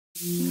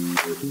Hey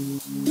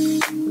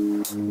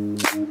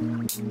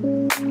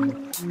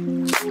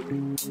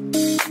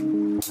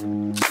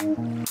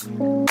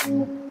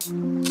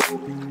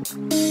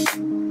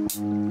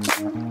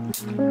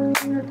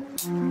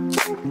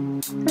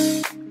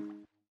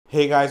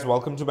guys,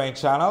 welcome to my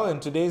channel. In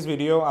today's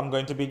video, I'm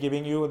going to be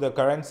giving you the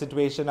current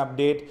situation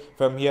update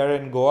from here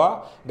in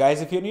Goa. Guys,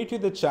 if you're new to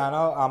the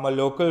channel, I'm a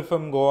local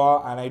from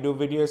Goa and I do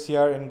videos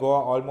here in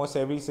Goa almost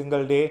every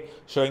single day,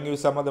 showing you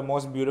some of the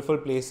most beautiful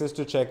places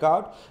to check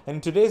out.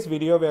 In today's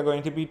video, we are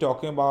going to be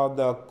talking about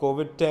the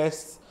COVID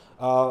tests.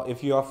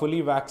 If you are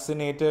fully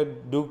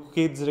vaccinated, do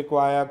kids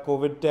require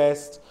COVID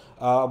tests?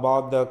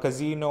 About the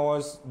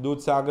casinos,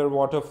 Dudhsagar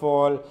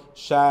waterfall,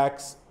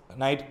 shacks,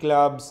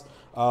 nightclubs,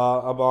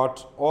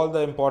 about all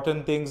the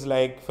important things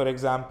like, for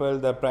example,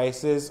 the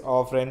prices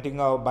of renting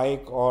a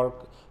bike or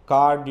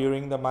car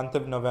during the month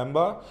of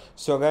November.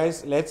 So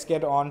guys, let's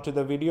get on to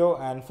the video,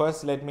 and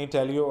first let me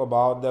tell you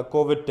about the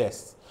COVID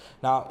tests.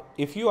 Now,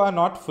 if you are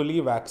not fully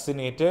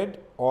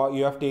vaccinated or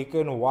you have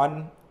taken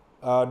one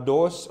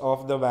dose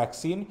of the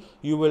vaccine,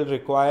 you will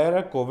require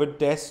a COVID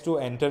test to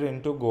enter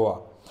into Goa.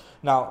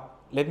 Now,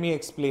 let me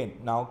explain.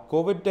 Now,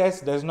 COVID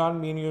test does not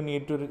mean you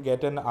need to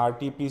get an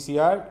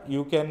RT-PCR.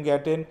 You can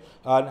get an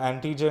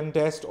antigen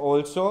test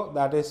also.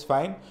 That is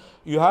fine.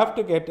 You have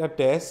to get a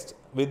test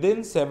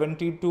within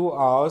 72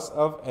 hours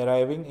of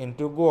arriving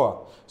into Goa.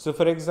 So,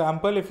 for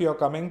example, if you are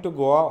coming to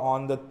Goa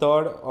on the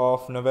 3rd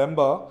of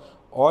November,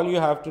 all you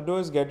have to do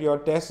is get your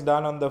test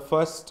done on the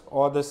 1st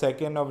or the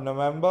 2nd of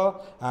November,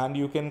 and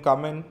you can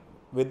come in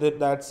within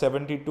that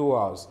 72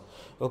 hours.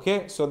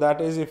 Okay, so that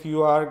is if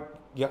you are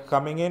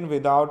coming in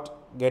without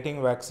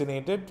getting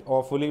vaccinated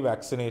or fully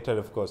vaccinated,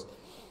 of course.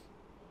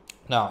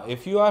 Now,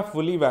 if you are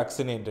fully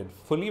vaccinated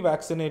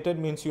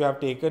means you have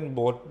taken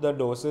both the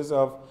doses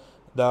of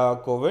the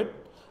COVID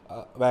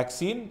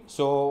vaccine.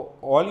 So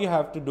all you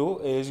have to do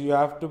is you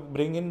have to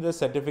bring in the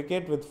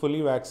certificate with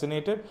fully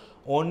vaccinated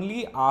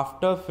only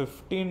after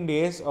 15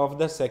 days of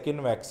the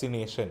second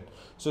vaccination.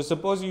 So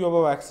suppose you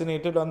were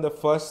vaccinated on the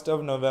 1st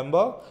of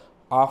November,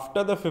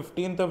 after the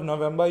 15th of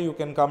November, you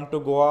can come to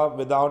Goa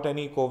without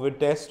any COVID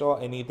test or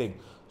anything.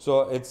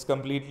 So it's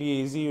completely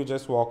easy. You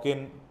just walk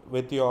in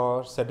with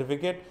your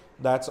certificate.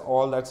 That's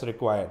all that's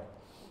required.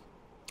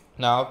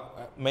 Now,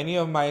 many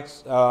of my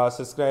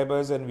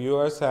subscribers and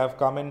viewers have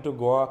come into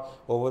Goa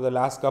over the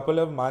last couple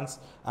of months,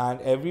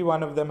 and every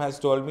one of them has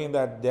told me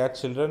that their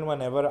children were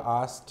never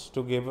asked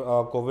to give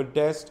a COVID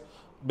test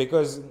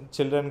because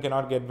children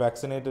cannot get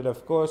vaccinated,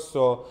 of course.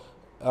 So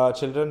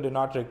children do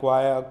not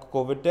require a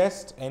COVID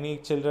test. Any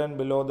children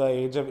below the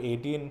age of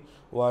 18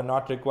 were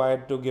not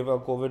required to give a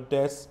COVID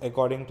test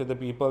according to the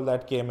people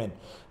that came in.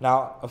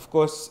 Now, of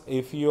course,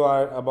 if you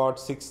are about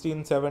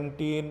 16,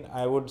 17,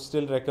 I would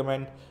still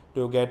recommend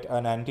to get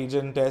an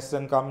antigen test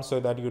and come so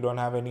that you don't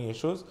have any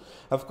issues.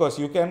 Of course,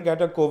 you can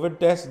get a COVID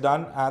test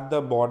done at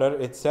the border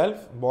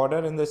itself.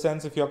 Border in the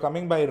sense, if you're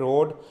coming by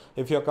road,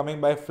 if you're coming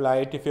by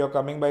flight, if you're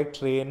coming by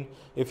train,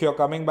 if you're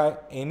coming by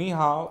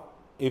anyhow,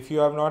 if you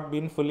have not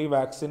been fully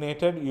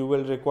vaccinated, you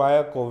will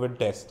require COVID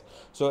test.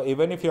 So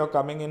even if you're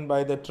coming in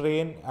by the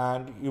train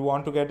and you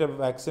want to get a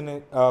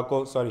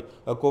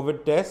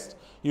COVID test,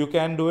 you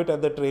can do it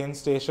at the train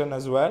station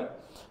as well.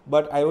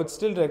 But I would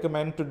still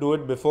recommend to do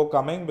it before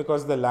coming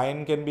because the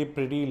line can be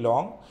pretty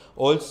long.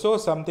 Also,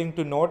 something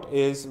to note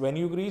is when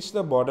you reach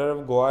the border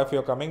of Goa, if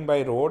you're coming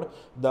by road,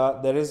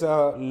 there is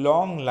a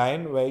long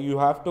line where you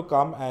have to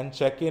come and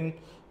check in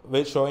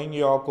with showing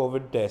your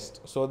COVID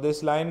test. So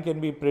this line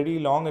can be pretty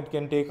long. It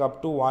can take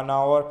up to 1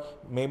 hour.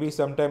 Maybe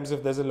sometimes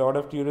if there's a lot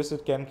of tourists,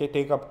 it can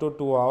take up to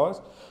 2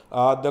 hours.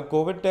 The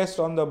COVID test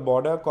on the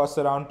border costs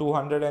around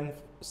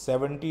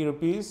 270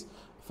 rupees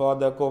for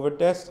the COVID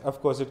test.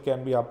 Of course, it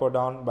can be up or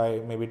down by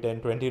maybe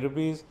 10-20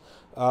 rupees.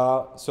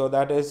 So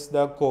that is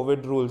the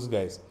COVID rules,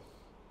 guys.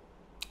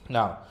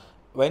 Now,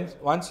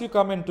 once you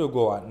come into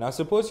Goa, now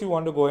suppose you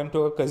want to go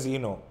into a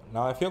casino.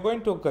 Now, if you're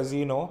going to a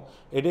casino,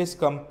 it is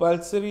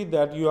compulsory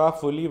that you are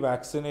fully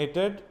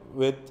vaccinated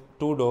with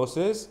 2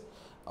 doses,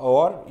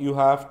 or you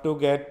have to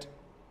get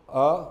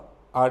a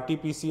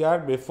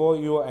RT-PCR before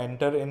you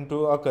enter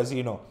into a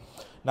casino.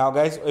 Now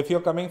guys, if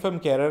you're coming from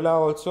Kerala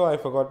also, I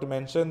forgot to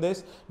mention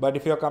this, but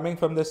if you're coming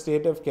from the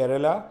state of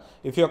Kerala,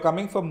 if you're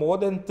coming for more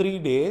than 3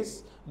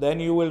 days, then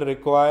you will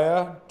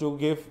require to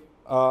give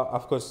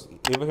of course,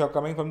 if you're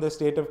coming from the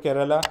state of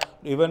Kerala,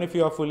 even if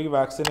you are fully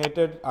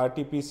vaccinated,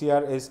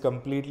 RT-PCR is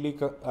completely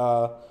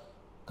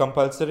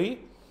compulsory.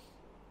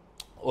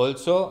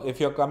 Also, if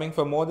you're coming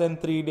for more than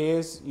 3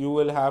 days, you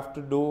will have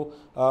to do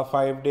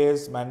 5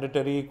 days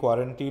mandatory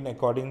quarantine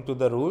according to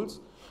the rules.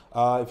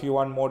 If you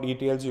want more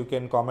details, you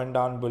can comment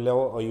down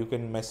below or you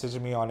can message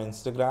me on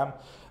Instagram.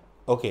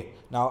 Okay,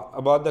 now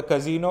about the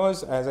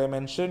casinos, as I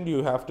mentioned,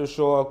 you have to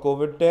show a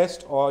COVID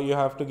test or you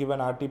have to give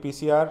an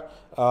RT-PCR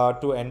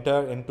to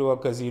enter into a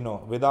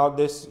casino. Without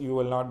this, you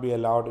will not be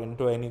allowed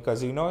into any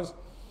casinos.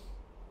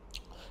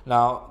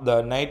 Now,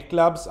 the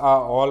nightclubs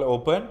are all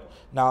open.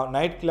 Now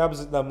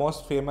nightclubs, the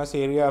most famous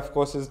area of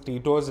course is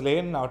Tito's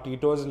Lane. Now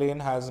Tito's Lane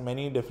has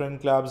many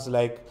different clubs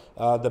like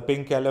the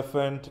Pink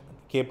Elephant,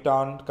 Cape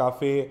Town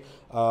Cafe.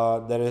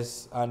 There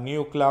is a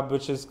new club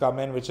which is come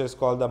in, which is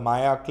called the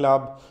Maya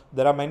Club.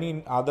 There are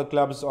many other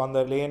clubs on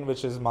the lane,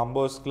 which is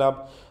Mambo's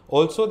Club.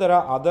 Also there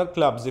are other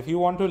clubs. If you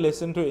want to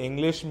listen to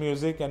English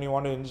music and you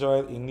want to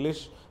enjoy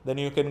English, then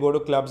you can go to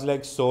clubs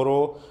like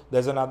Soro.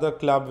 There's another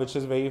club which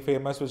is very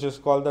famous, which is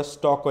called the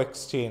Stock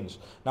Exchange.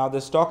 Now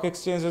the Stock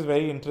Exchange is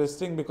very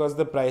interesting because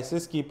the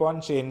prices keep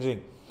on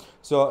changing.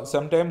 So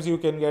sometimes you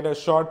can get a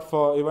shot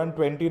for even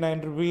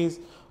 29 rupees,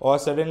 or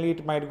suddenly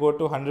it might go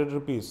to 100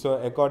 rupees. So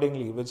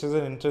accordingly, which is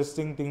an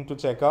interesting thing to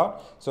check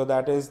out. So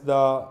that is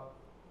the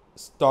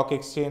Stock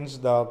Exchange,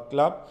 the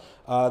club.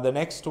 The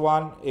next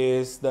one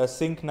is the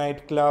Sink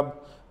Night Club,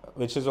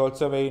 which is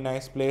also a very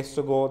nice place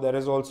to go. There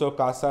is also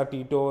Casa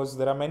Tito's.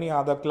 There are many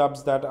other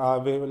clubs that are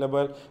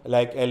available,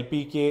 like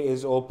LPK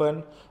is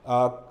open.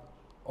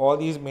 All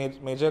these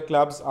major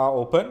clubs are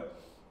open.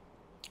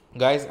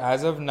 Guys,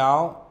 as of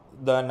now,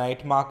 the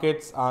night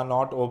markets are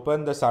not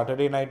open. The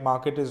Saturday night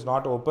market is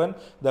not open.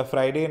 The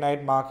Friday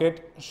night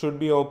market should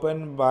be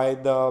open by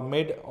the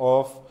mid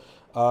of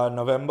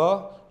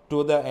November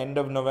to the end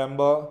of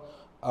November.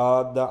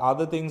 The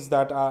other things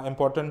that are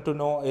important to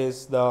know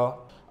is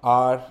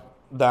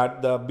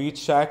that the beach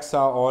shacks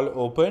are all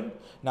open.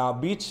 Now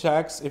beach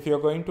shacks, if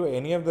you're going to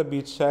any of the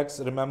beach shacks,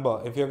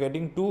 remember, if you're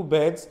getting 2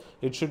 beds,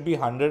 it should be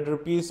 100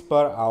 rupees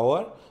per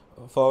hour.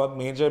 For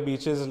major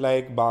beaches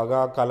like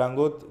Baga,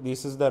 Kalangut,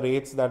 this is the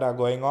rates that are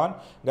going on.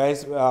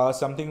 Guys,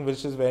 something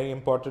which is very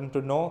important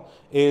to know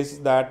is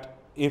that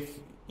if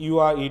you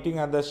are eating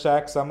at the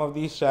shack, some of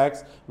these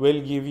shacks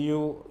will give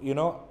you,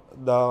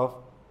 the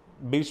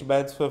beach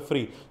beds for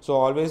free. So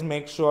always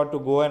make sure to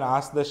go and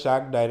ask the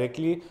shack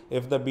directly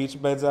if the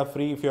beach beds are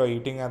free if you're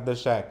eating at the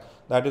shack.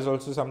 That is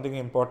also something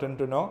important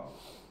to know.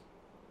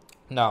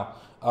 Now,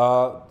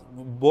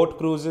 boat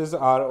cruises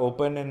are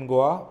open in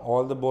Goa.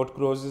 All the boat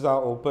cruises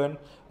are open.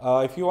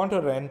 If you want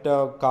to rent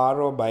a car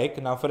or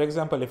bike, now for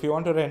example, if you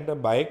want to rent a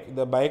bike,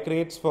 the bike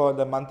rates for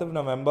the month of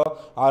November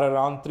are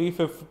around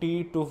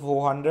 350 to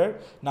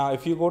 400. Now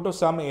if you go to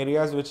some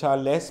areas which are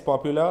less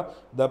popular,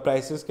 the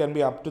prices can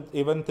be up to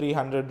even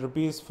 300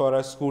 rupees for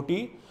a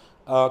scooty.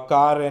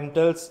 Car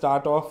rentals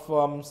start off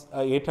from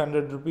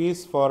 800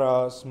 rupees for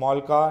a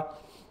small car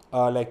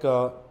like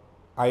a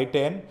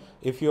i10.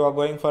 If you are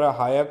going for a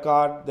higher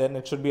car, then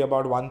it should be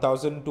about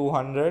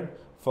 1200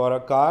 for a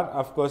car.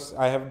 Of course,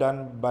 I have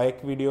done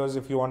bike videos.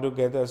 If you want to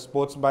get a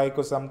sports bike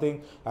or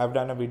something, I've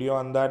done a video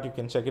on that. You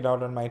can check it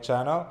out on my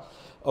channel.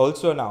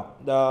 Also now,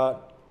 the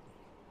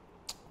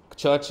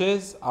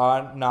churches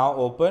are now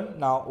open.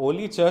 Now,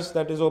 only church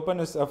that is open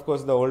is of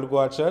course the Old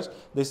Goa Church.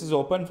 This is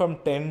open from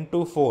 10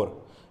 to 4.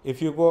 If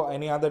you go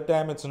any other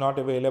time, it's not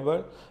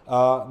available.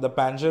 The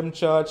Panjam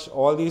Church,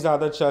 all these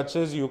other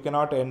churches, you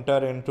cannot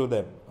enter into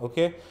them.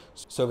 Okay.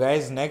 So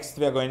guys, next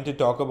we are going to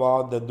talk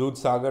about the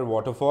Dudhsagar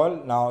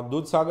waterfall. Now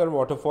Dudhsagar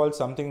waterfall,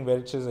 something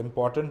which is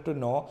important to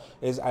know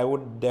is I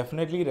would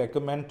definitely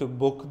recommend to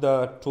book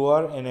the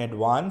tour in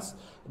advance.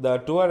 The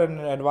tour in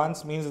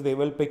advance means they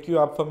will pick you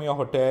up from your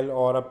hotel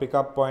or a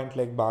pickup point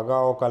like Baga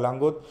or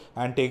Kalangut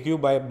and take you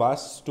by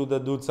bus to the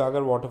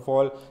Dudhsagar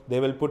waterfall. They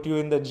will put you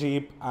in the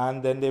jeep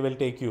and then they will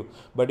take you.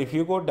 But if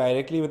you go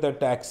directly with a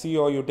taxi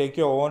or you take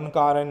your own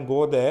car and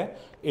go there,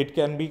 it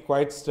can be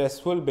quite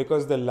stressful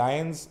because the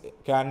lines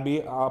can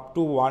be up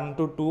to 1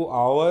 to 2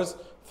 hours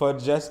for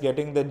just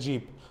getting the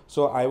jeep.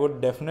 So I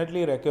would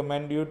definitely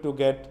recommend you to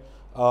get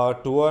a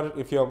tour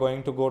if you're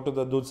going to go to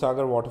the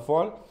Dudhsagar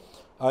waterfall.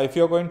 If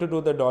you're going to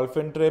do the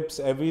dolphin trips,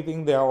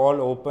 everything, they are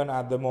all open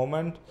at the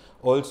moment.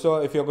 Also,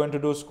 if you're going to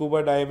do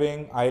scuba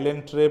diving,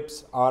 island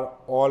trips are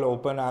all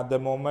open at the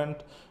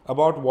moment.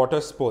 About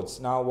water sports.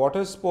 Now,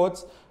 water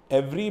sports,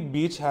 every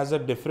beach has a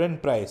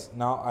different price.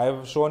 Now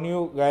I've shown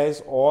you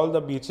guys all the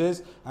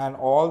beaches and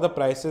all the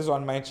prices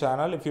on my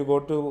channel. If you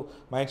go to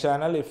my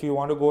channel, if you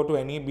want to go to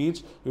any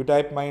beach, you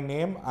type my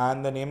name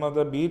and the name of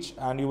the beach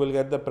and you will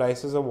get the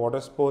prices of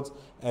water sports,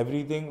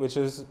 everything, which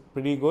is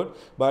pretty good.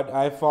 But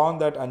I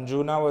found that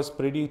Anjuna was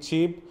pretty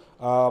cheap.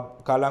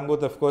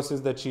 Kalangut of course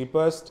is the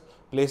cheapest.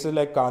 Places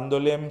like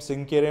Kandolim,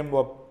 Sinkirim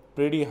were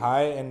pretty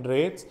high in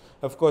rates.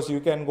 Of course you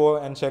can go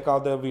and check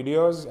out the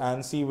videos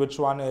and see which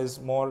one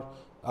is more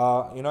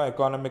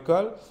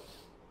economical.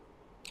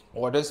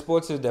 Water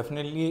sports is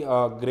definitely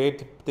a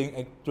great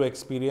thing to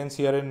experience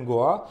here in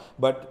Goa,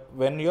 but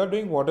when you're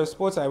doing water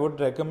sports, I would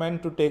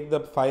recommend to take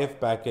the 5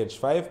 package.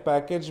 5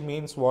 package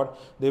means what?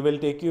 They will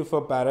take you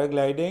for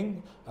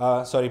parasailing,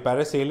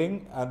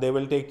 they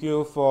will take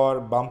you for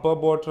bumper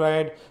boat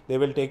ride, they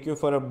will take you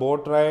for a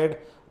boat ride,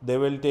 they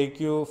will take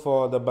you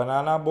for the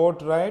banana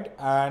boat ride,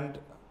 and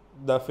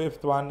the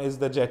 5th one is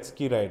the jet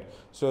ski ride.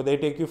 So they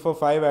take you for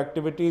 5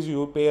 activities.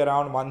 You pay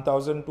around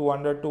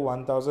 1,200 to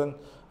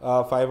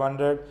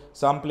 1,500.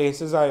 Some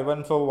places are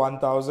even for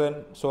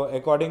 1,000. So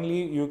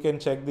accordingly, you can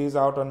check these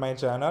out on my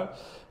channel.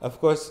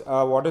 Of course,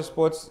 water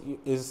sports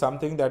is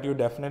something that you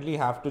definitely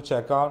have to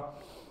check out.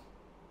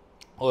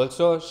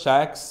 Also,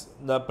 shacks,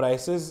 the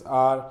prices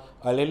are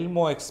a little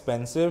more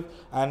expensive,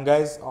 and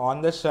guys,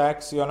 on the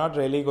shacks you're not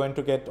really going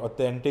to get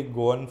authentic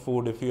Goan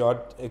food. If you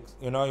are,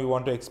 you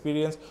want to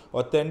experience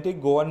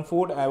authentic Goan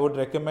food, I would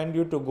recommend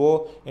you to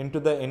go into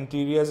the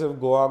interiors of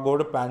Goa, go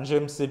to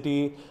Panjim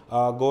city,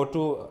 go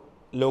to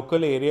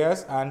local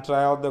areas and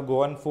try out the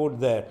Goan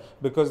food there,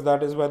 because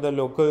that is where the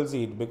locals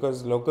eat,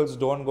 because locals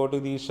don't go to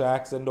these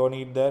shacks and don't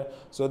eat there.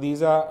 So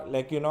these are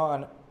like,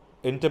 an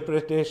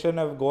interpretation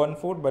of Goan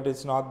food, but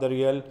it's not the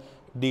real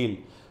deal.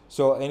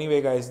 So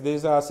anyway guys,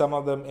 these are some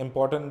of the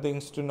important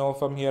things to know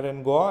from here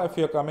in Goa. If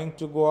you're coming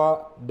to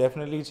Goa,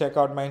 definitely check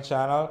out my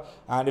channel,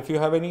 and if you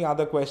have any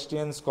other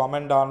questions,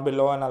 comment down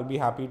below and I'll be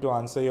happy to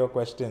answer your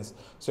questions.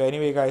 So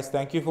anyway guys,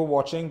 thank you for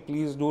watching.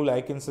 Please do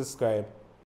like and subscribe.